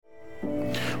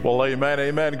Well, amen,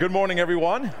 amen. Good morning,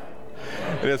 everyone.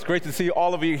 It is great to see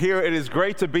all of you here. It is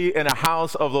great to be in the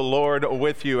house of the Lord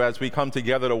with you as we come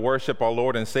together to worship our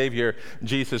Lord and Savior,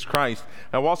 Jesus Christ.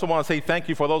 And I also want to say thank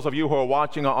you for those of you who are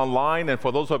watching online and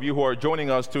for those of you who are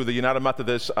joining us through the United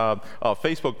Methodist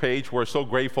Facebook page. We're so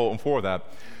grateful for that.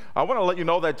 I want to let you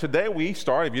know that today we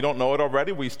start, if you don't know it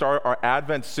already, we start our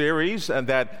Advent series, and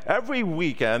that every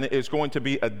weekend is going to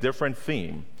be a different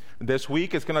theme. This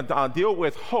week is going to deal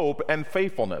with hope and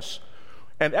faithfulness.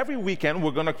 And every weekend we're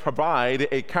going to provide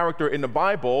a character in the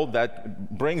Bible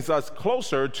that brings us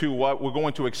closer to what we're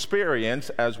going to experience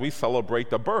as we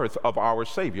celebrate the birth of our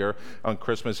Savior on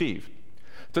Christmas Eve.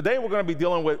 Today we're going to be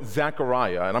dealing with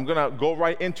Zechariah, and I'm going to go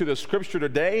right into the scripture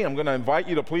today. I'm going to invite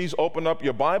you to please open up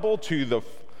your Bible to the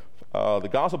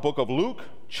Gospel book of Luke,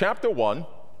 chapter 1.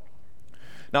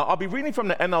 Now, I'll be reading from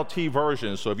the NLT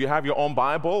version, so if you have your own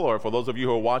Bible, or for those of you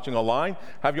who are watching online,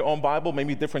 have your own Bible,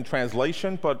 maybe different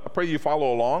translation, but I pray you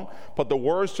follow along. But the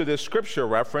words to this scripture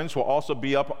reference will also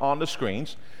be up on the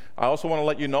screens. I also want to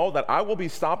let you know that I will be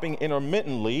stopping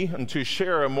intermittently to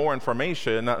share more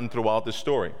information throughout the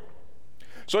story.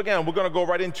 So again, we're going to go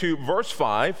right into verse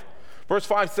 5. Verse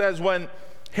 5 says, when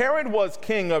Herod was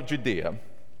king of Judea,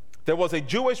 there was a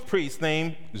Jewish priest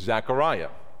named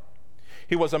Zechariah.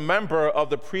 He was a member of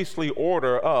the priestly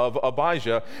order of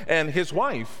Abijah, and his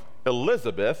wife,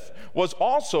 Elizabeth, was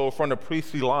also from the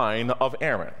priestly line of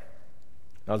Aaron.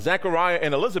 Now, Zechariah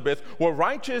and Elizabeth were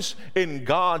righteous in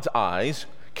God's eyes,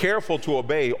 careful to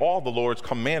obey all the Lord's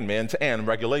commandments and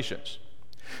regulations.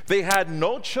 They had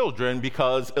no children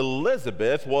because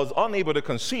Elizabeth was unable to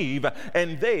conceive,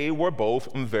 and they were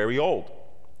both very old.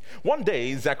 One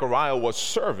day, Zechariah was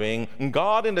serving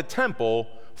God in the temple,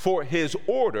 for his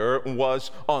order was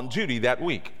on duty that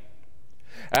week.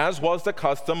 As was the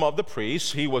custom of the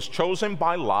priests, he was chosen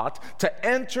by lot to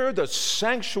enter the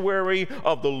sanctuary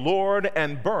of the Lord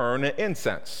and burn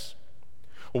incense.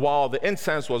 While the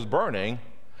incense was burning,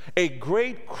 a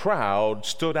great crowd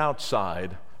stood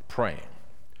outside praying.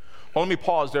 Well, let me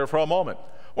pause there for a moment.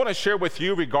 I want to share with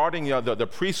you regarding the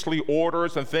priestly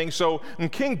orders and things. So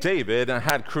King David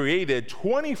had created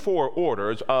 24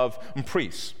 orders of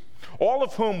priests, all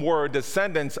of whom were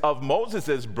descendants of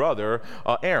Moses' brother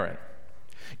Aaron.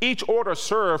 Each order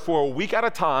served for a week at a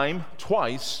time,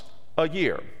 twice a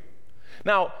year.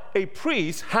 Now, a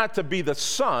priest had to be the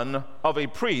son of a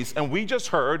priest, and we just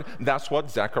heard that's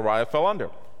what Zechariah fell under.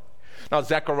 Now,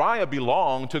 Zechariah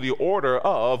belonged to the order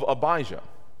of Abijah.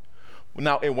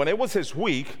 Now, when it was his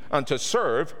week to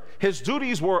serve, his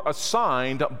duties were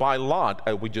assigned by lot,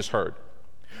 as we just heard.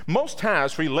 Most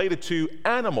tasks related to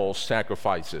animal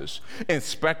sacrifices,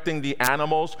 inspecting the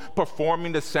animals,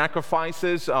 performing the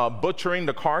sacrifices, butchering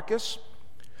the carcass.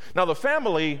 Now, the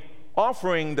family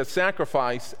offering the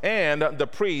sacrifice and the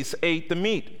priests ate the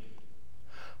meat.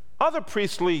 Other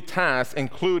priestly tasks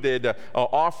included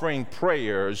offering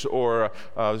prayers or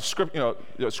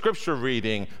scripture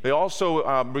reading. They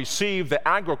also received the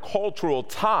agricultural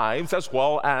tithes as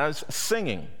well as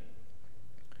singing.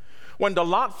 When the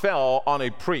lot fell on a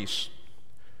priest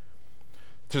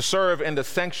to serve in the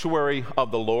sanctuary of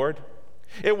the Lord,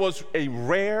 it was a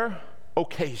rare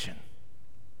occasion.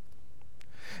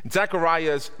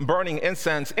 Zechariah's burning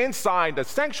incense inside the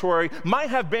sanctuary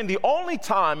might have been the only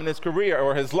time in his career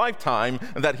or his lifetime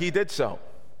that he did so.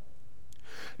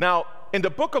 Now, in the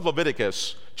book of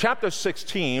Leviticus, chapter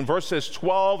 16, verses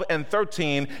 12 and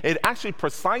 13, it actually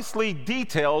precisely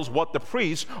details what the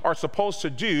priests are supposed to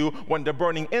do when they're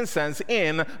burning incense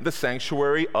in the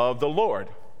sanctuary of the Lord.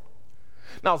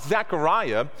 Now,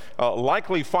 Zechariah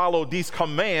likely followed these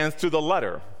commands to the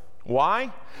letter.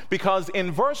 Why? Because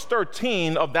in verse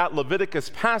 13 of that Leviticus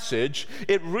passage,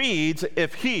 it reads,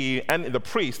 if he, and the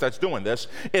priest that's doing this,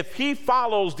 if he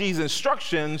follows these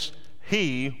instructions,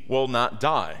 he will not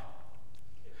die.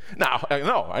 Now,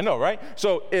 I know, right?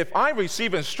 So if I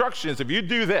receive instructions, if you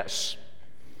do this,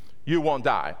 you won't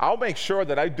die. I'll make sure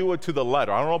that I do it to the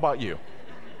letter. I don't know about you.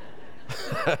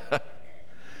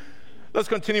 Let's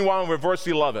continue on with verse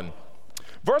 11.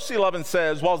 Verse 11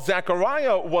 says, while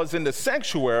Zechariah was in the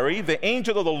sanctuary, the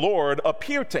angel of the Lord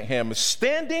appeared to him,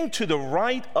 standing to the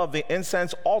right of the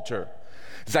incense altar.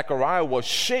 Zechariah was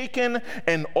shaken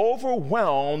and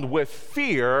overwhelmed with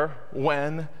fear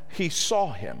when he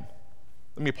saw him.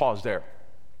 Let me pause there.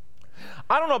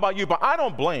 I don't know about you, but I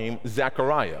don't blame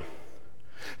Zechariah.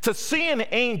 To see an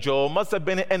angel must have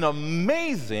been an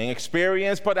amazing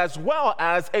experience, but as well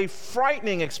as a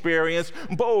frightening experience,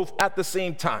 both at the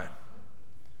same time.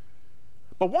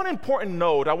 But one important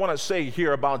note I want to say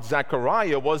here about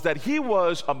Zechariah was that he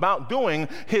was about doing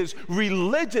his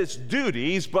religious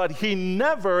duties, but he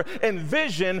never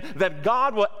envisioned that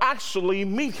God would actually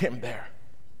meet him there.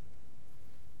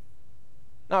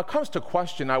 Now it comes to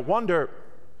question, I wonder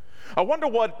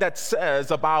what that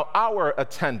says about our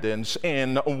attendance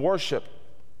in worship.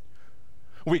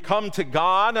 We come to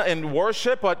God in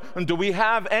worship, but do we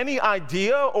have any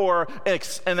idea or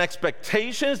an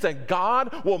expectations that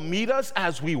God will meet us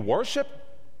as we worship?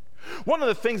 One of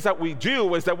the things that we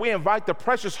do is that we invite the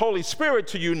precious Holy Spirit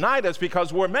to unite us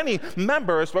because we're many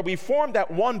members, but we form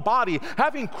that one body,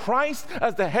 having Christ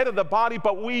as the head of the body,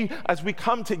 but as we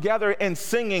come together in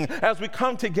singing, as we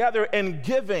come together in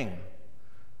giving,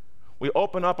 we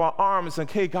open up our arms and,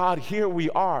 okay, God, here we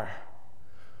are.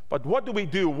 But what do we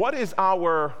do? What is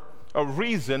our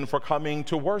reason for coming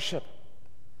to worship?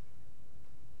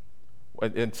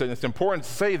 It's important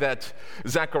to say that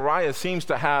Zechariah seems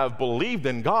to have believed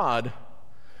in God,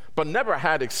 but never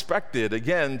had expected,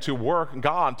 again,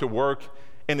 God to work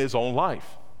in his own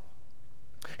life.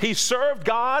 He served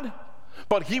God,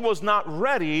 but he was not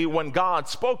ready when God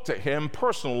spoke to him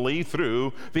personally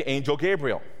through the angel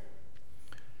Gabriel.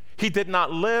 He did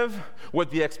not live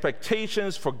with the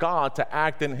expectations for God to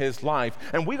act in his life.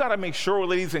 And we got to make sure,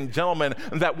 ladies and gentlemen,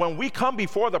 that when we come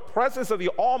before the presence of the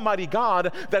Almighty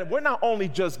God, that we're not only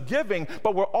just giving,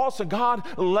 but we're also, God,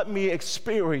 let me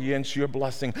experience your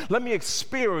blessing. Let me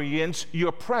experience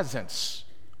your presence.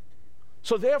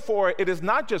 So therefore, it is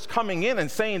not just coming in and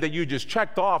saying that you just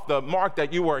checked off the mark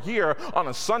that you were here on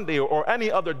a Sunday or any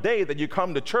other day that you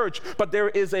come to church, but there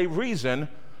is a reason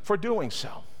for doing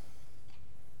so.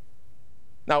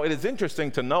 Now, it is interesting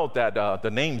to note that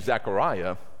the name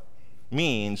Zechariah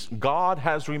means God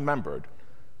has remembered.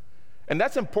 And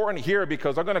that's important here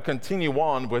because I'm going to continue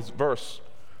on with verse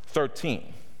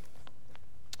 13.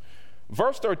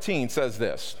 Verse 13 says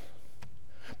this,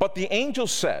 "But the angel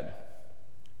said,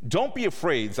 'Don't be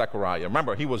afraid, Zechariah.'"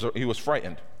 Remember, he was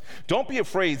frightened. "Don't be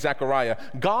afraid, Zechariah.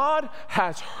 God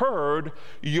has heard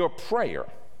your prayer."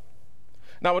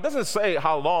 Now, it doesn't say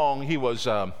how long he was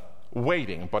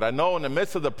waiting, but I know in the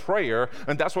midst of the prayer,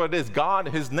 and that's what it is, God,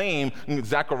 his name,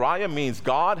 Zechariah, means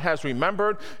God has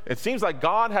remembered. It seems like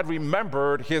God had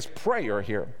remembered his prayer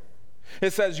here.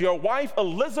 It says, "Your wife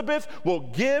Elizabeth will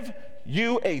give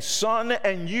you a son,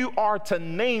 and you are to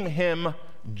name him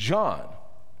John.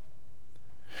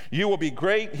 He will be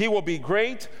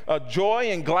great,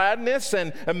 joy and gladness,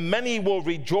 and many will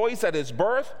rejoice at his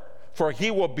birth, for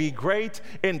he will be great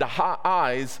in the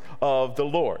eyes of the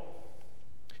Lord.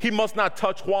 He must not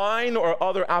touch wine or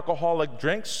other alcoholic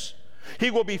drinks. He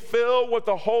will be filled with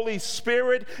the Holy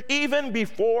Spirit even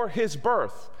before his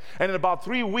birth." And in about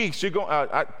 2 more weeks, you're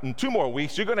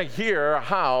going to hear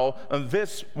how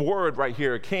this word right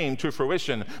here came to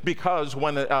fruition. Because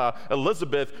when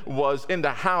Elizabeth was in the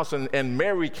house and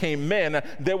Mary came in,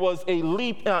 there was a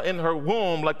leap in her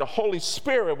womb like the Holy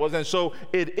Spirit was. And so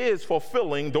it is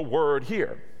fulfilling the word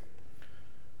here.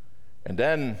 And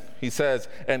then he says,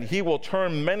 "And he will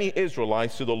turn many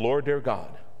Israelites to the Lord their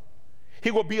God. He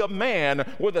will be a man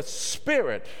with a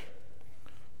spirit."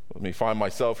 Let me find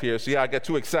myself here. See, I get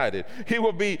too excited. He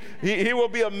will be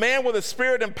a man with the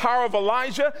spirit and power of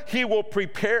Elijah. He will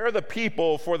prepare the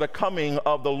people for the coming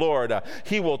of the Lord.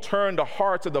 He will turn the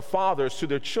hearts of the fathers to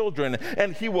their children,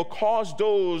 and he will cause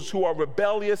those who are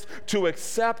rebellious to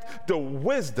accept the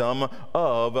wisdom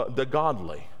of the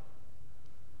godly.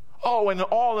 Oh, and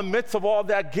in the midst of all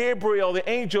that, Gabriel, the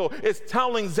angel, is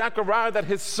telling Zechariah that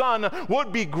his son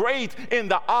would be great in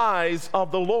the eyes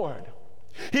of the Lord.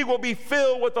 He will be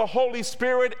filled with the Holy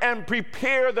Spirit and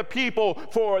prepare the people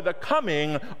for the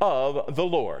coming of the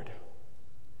Lord.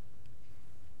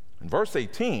 In verse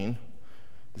 18,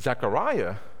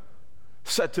 Zechariah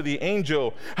said to the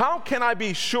angel, "How can I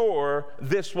be sure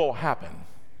this will happen?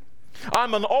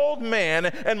 I'm an old man,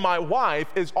 and my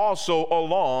wife is also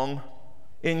along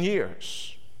in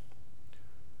years."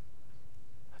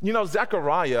 You know,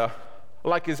 Zechariah,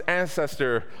 like his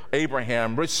ancestor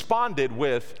Abraham, responded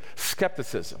with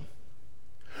skepticism.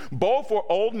 Both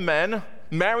were old men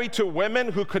married to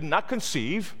women who could not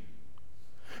conceive,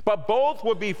 but both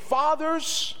would be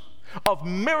fathers of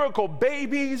miracle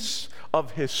babies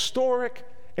of historic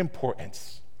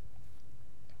importance.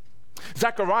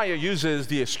 Zechariah uses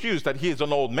the excuse that he is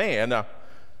an old man.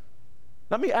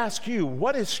 Let me ask you,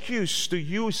 what excuse do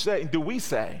we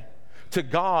say to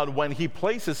God when he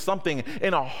places something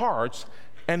in our hearts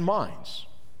and minds?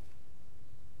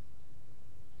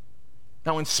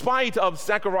 Now, in spite of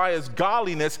Zechariah's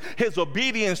godliness, his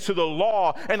obedience to the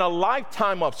law, and a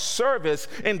lifetime of service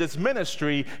in this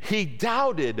ministry, he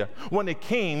doubted when it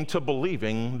came to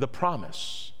believing the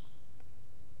promise.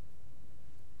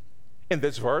 In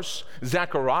this verse,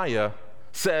 Zechariah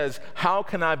says, "How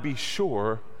can I be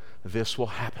sure this will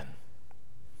happen?"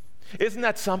 Isn't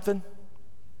that something?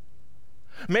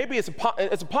 Maybe it's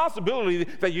a possibility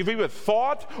that you've either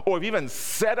thought or you've even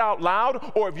said out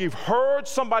loud, or if you've heard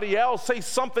somebody else say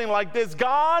something like this: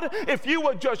 "God, if you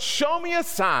would just show me a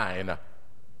sign.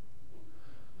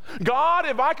 God,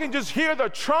 if I can just hear the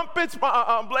trumpets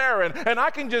blaring and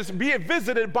I can just be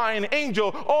visited by an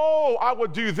angel, oh, I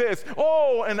would do this.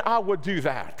 Oh, and I would do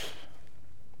that.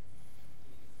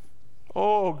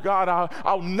 Oh, God,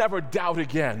 I'll never doubt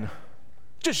again.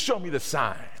 Just show me the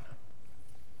sign."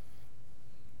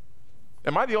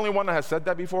 Am I the only one that has said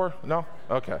that before? No?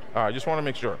 Okay. All right. Just want to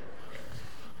make sure.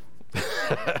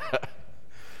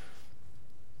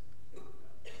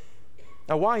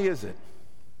 Now, why is it?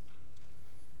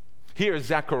 Here,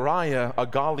 Zechariah, a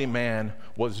godly man,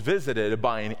 was visited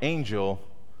by an angel,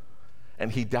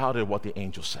 and he doubted what the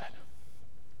angel said.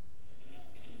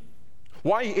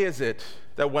 Why is it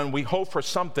that when we hope for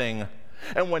something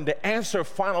and when the answer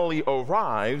finally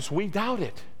arrives, we doubt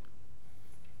it?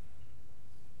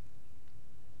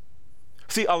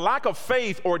 See, a lack of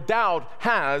faith or doubt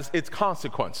has its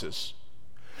consequences.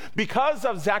 Because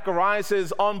of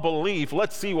Zacharias' unbelief,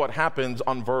 let's see what happens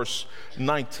on verse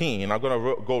 19. I'm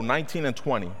going to go 19 and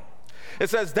 20. It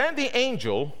says, "Then the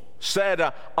angel said,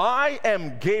 I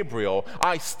am Gabriel.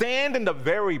 I stand in the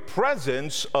very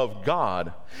presence of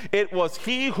God. It was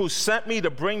he who sent me to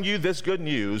bring you this good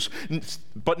news.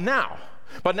 But now,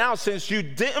 since you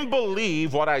didn't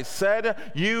believe what I said,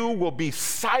 you will be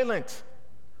silent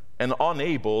and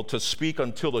unable to speak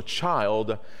until the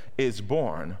child is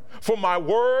born. For my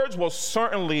words will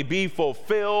certainly be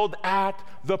fulfilled at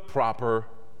the proper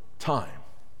time."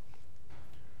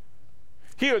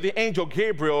 Here, the angel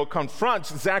Gabriel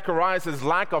confronts Zacharias'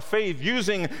 lack of faith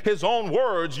using his own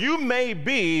words. "You may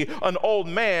be an old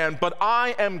man, but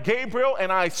I am Gabriel,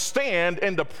 and I stand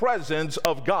in the presence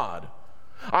of God.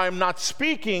 I am not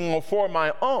speaking for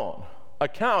my own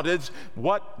account. It's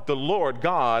what the Lord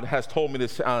God has told me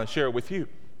to share with you."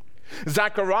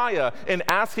 Zechariah, in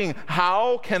asking,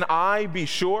 "How can I be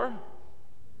sure?"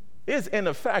 is in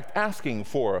effect asking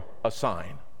for a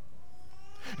sign.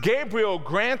 Gabriel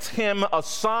grants him a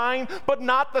sign, but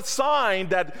not the sign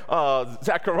that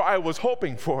Zechariah was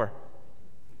hoping for.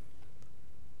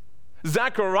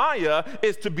 Zechariah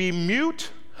is to be mute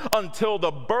until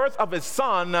the birth of his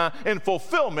son in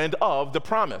fulfillment of the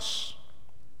promise.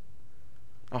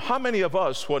 Now, how many of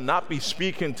us would not be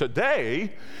speaking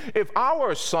today if that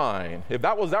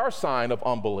was our sign of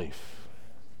unbelief?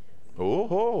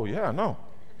 Oh, yeah, no.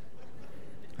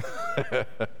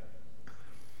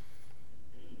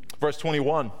 Verse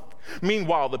 21,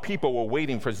 "Meanwhile, the people were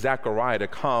waiting for Zechariah to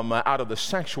come out of the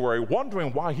sanctuary,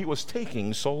 wondering why he was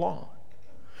taking so long.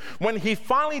 When he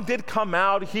finally did come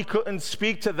out, he couldn't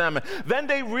speak to them. Then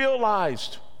they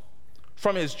realized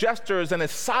from his gestures and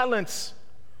his silence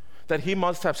that he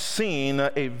must have seen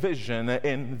a vision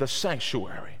in the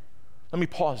sanctuary." Let me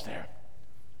pause there.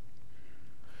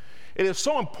 It is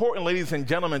so important, ladies and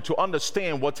gentlemen, to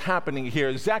understand what's happening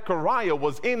here. Zechariah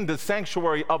was in the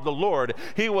sanctuary of the Lord.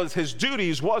 His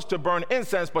duties was to burn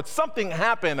incense, but something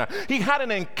happened. He had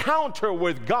an encounter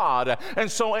with God.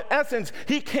 And so in essence,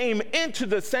 he came into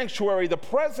the sanctuary, the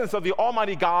presence of the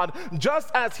Almighty God, just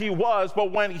as he was.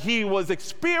 But when he was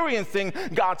experiencing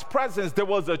God's presence, there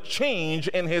was a change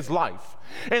in his life.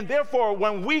 And therefore,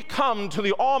 when we come to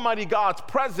the Almighty God's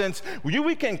presence,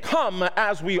 we can come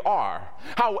as we are.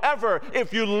 However,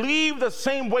 if you leave the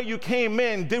same way you came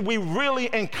in, did we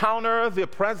really encounter the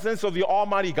presence of the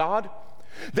Almighty God?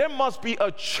 There must be a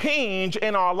change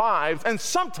in our lives, and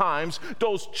sometimes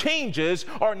those changes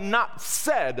are not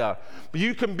said.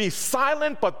 You can be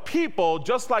silent, but people,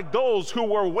 just like those who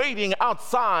were waiting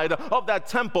outside of that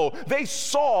temple, they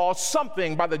saw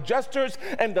something by the gestures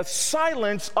and the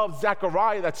silence of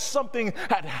Zechariah, that something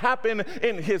had happened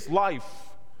in his life.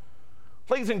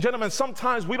 Ladies and gentlemen,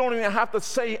 sometimes we don't even have to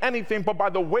say anything, but by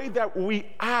the way that we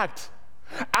act,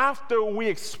 after we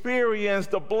experience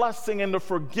the blessing and the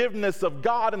forgiveness of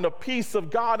God and the peace of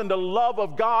God and the love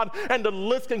of God, and the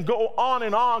list can go on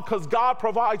because God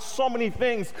provides so many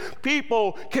things,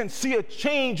 people can see a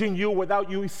change in you without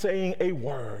you saying a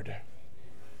word.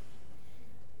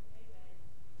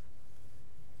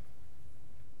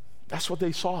 That's what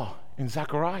they saw in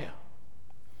Zechariah.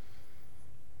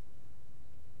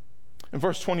 In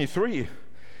verse 23,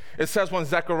 It says when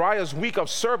Zechariah's week of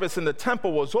service in the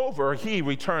temple was over, he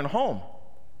returned home.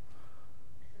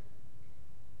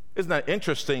 Isn't that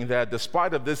interesting that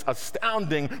despite of this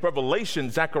astounding revelation,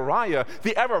 Zechariah,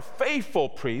 the ever faithful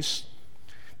priest,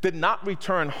 did not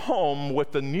return home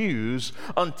with the news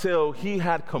until he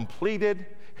had completed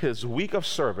his week of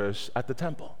service at the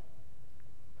temple.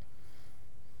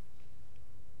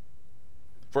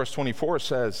 Verse 24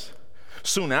 says,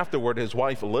 soon afterward, his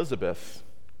wife Elizabeth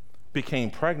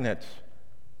became pregnant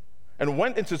and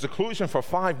went into seclusion for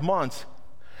 5 months.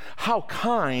 How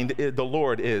kind the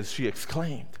Lord is, she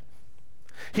exclaimed.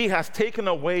 He has taken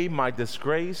away my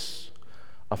disgrace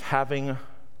of having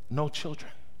no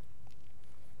children.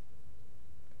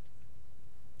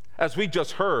 As we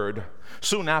just heard,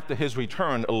 soon after his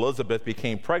return, Elizabeth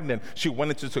became pregnant. She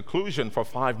went into seclusion for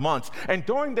 5 months. And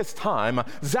during this time,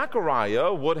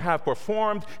 Zechariah would have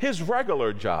performed his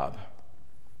regular job.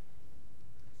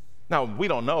 Now, we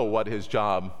don't know what his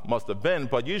job must have been,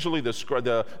 but usually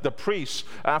the priests,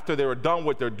 after they were done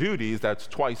with their duties, that's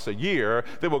twice a year,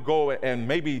 they would go and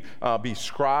maybe be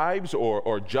scribes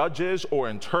or judges or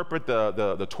interpret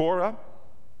the Torah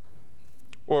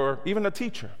or even a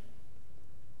teacher.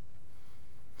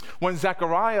 When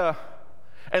Zechariah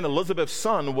and Elizabeth's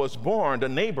son was born, the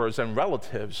neighbors and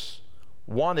relatives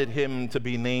wanted him to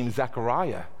be named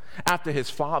Zechariah after his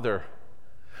father.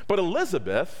 But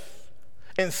Elizabeth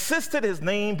insisted his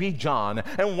name be John.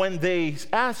 And when they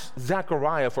asked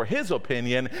Zechariah for his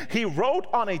opinion, he wrote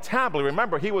on a tablet.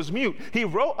 Remember, he was mute. He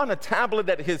wrote on a tablet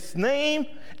that his name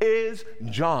is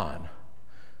John.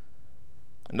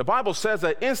 And the Bible says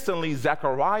that instantly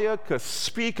Zechariah could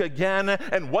speak again.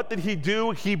 And what did he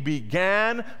do? He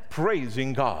began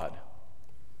praising God.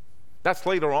 That's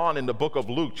later on in the book of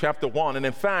Luke, chapter 1. And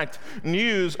in fact,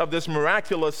 news of this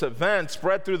miraculous event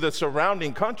spread through the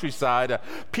surrounding countryside.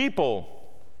 People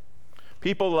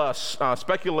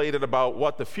speculated about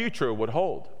what the future would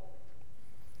hold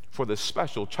for this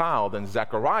special child. And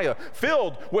Zechariah,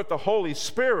 filled with the Holy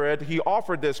Spirit, he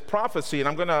offered this prophecy. And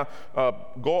I'm going to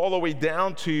go all the way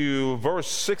down to verse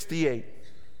 68.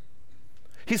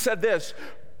 He said this,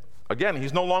 again,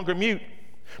 he's no longer mute.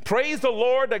 Praise the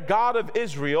Lord, the God of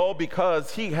Israel,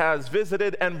 because he has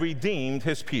visited and redeemed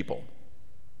his people.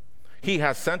 He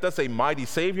has sent us a mighty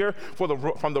Savior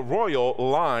from the royal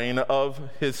line of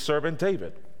his servant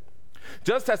David,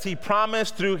 just as he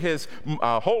promised through his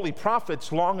holy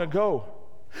prophets long ago.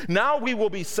 Now we will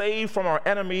be saved from our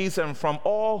enemies and from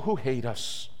all who hate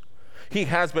us. He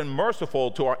has been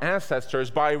merciful to our ancestors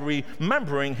by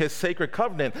remembering his sacred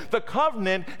covenant, the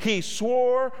covenant he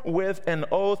swore with an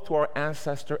oath to our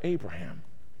ancestor Abraham.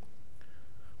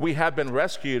 We have been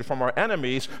rescued from our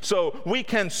enemies so we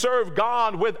can serve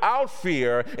God without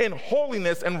fear in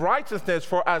holiness and righteousness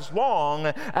for as long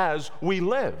as we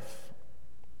live.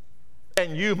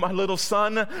 And you, my little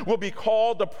son, will be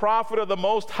called the prophet of the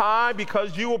Most High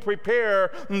because you will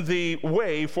prepare the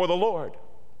way for the Lord.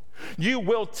 You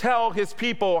will tell his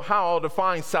people how to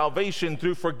find salvation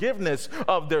through forgiveness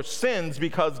of their sins,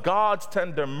 because God's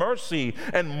tender mercy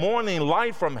and morning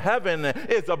light from heaven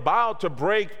is about to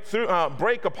break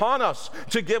upon us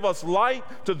to give us light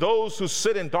to those who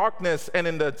sit in darkness and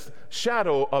in the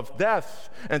shadow of death,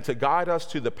 and to guide us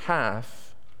to the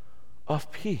path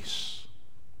of peace.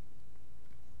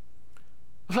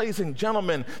 Ladies and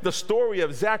gentlemen, the story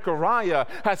of Zechariah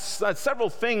has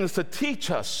several things to teach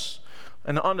us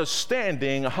and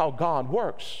understanding how God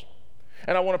works.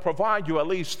 And I want to provide you at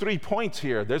least 3 points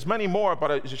here. There's many more,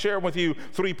 but I share with you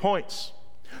 3 points.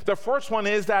 The first one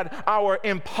is that our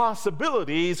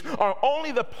impossibilities are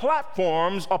only the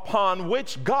platforms upon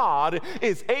which God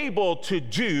is able to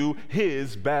do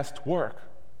his best work.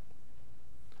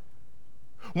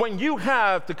 When you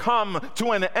have to come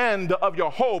to an end of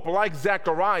your hope, like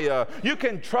Zechariah, you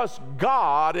can trust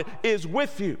God is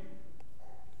with you.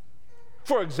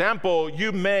 For example,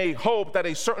 you may hope that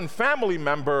a certain family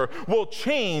member will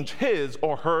change his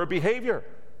or her behavior.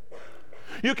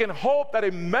 You can hope that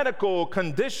a medical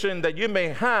condition that you may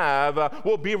have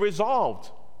will be resolved.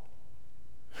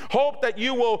 Hope that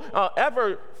you will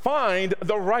ever find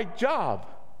the right job.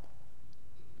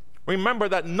 Remember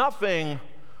that nothing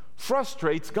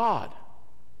frustrates God.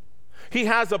 He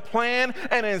has a plan,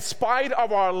 and in spite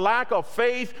of our lack of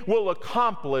faith, will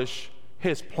accomplish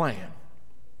his plan.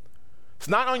 It's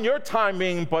not on your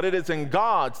timing, but it is in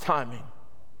God's timing.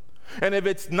 And if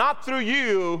it's not through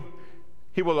you,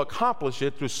 he will accomplish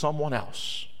it through someone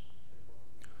else.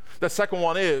 The second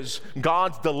one is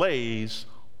God's delays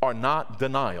are not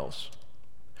denials.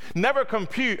 Never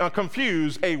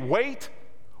confuse a wait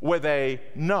with a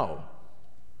no.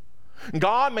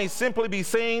 God may simply be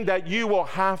saying that you will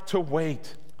have to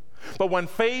wait. But when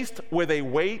faced with a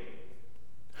weight,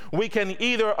 we can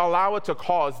either allow it to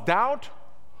cause doubt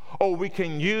or we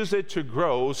can use it to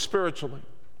grow spiritually.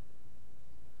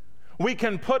 We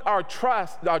can put our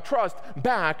trust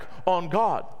back on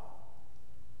God.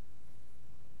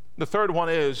 The third one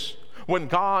is when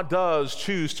God does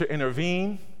choose to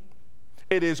intervene,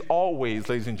 it is always,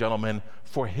 ladies and gentlemen,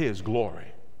 for His glory.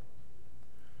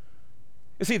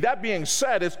 You see, that being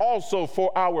said, it's also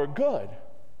for our good.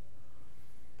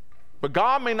 But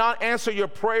God may not answer your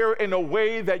prayer in a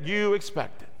way that you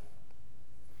expected.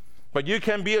 But you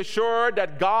can be assured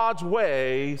that God's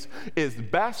ways is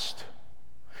best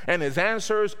and His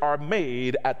answers are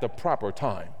made at the proper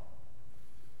time.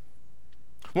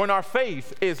 When our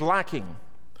faith is lacking,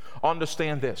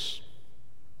 understand this,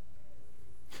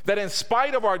 that in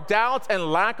spite of our doubts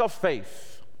and lack of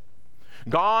faith,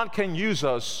 God can use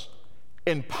us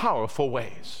in powerful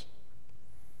ways.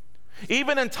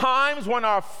 Even in times when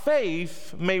our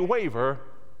faith may waver,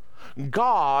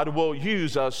 God will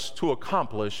use us to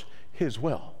accomplish His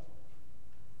will.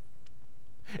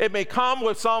 It may come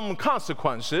with some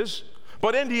consequences,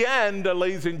 but in the end,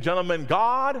 ladies and gentlemen,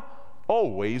 God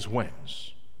always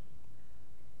wins.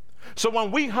 So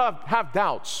when we have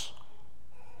doubts,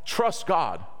 trust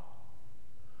God.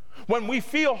 When we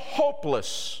feel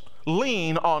hopeless,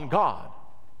 lean on God.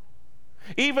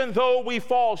 Even though we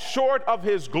fall short of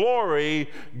His glory,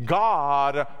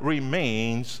 God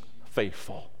remains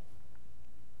faithful.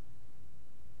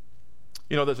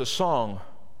 You know, there's a song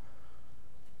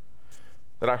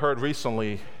that I heard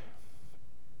recently,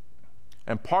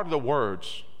 and part of the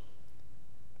words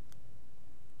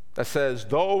that says,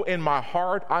 though in my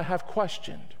heart I have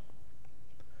questioned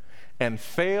and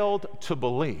failed to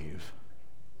believe,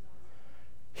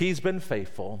 He's been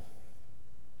faithful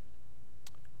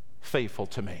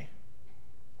to me.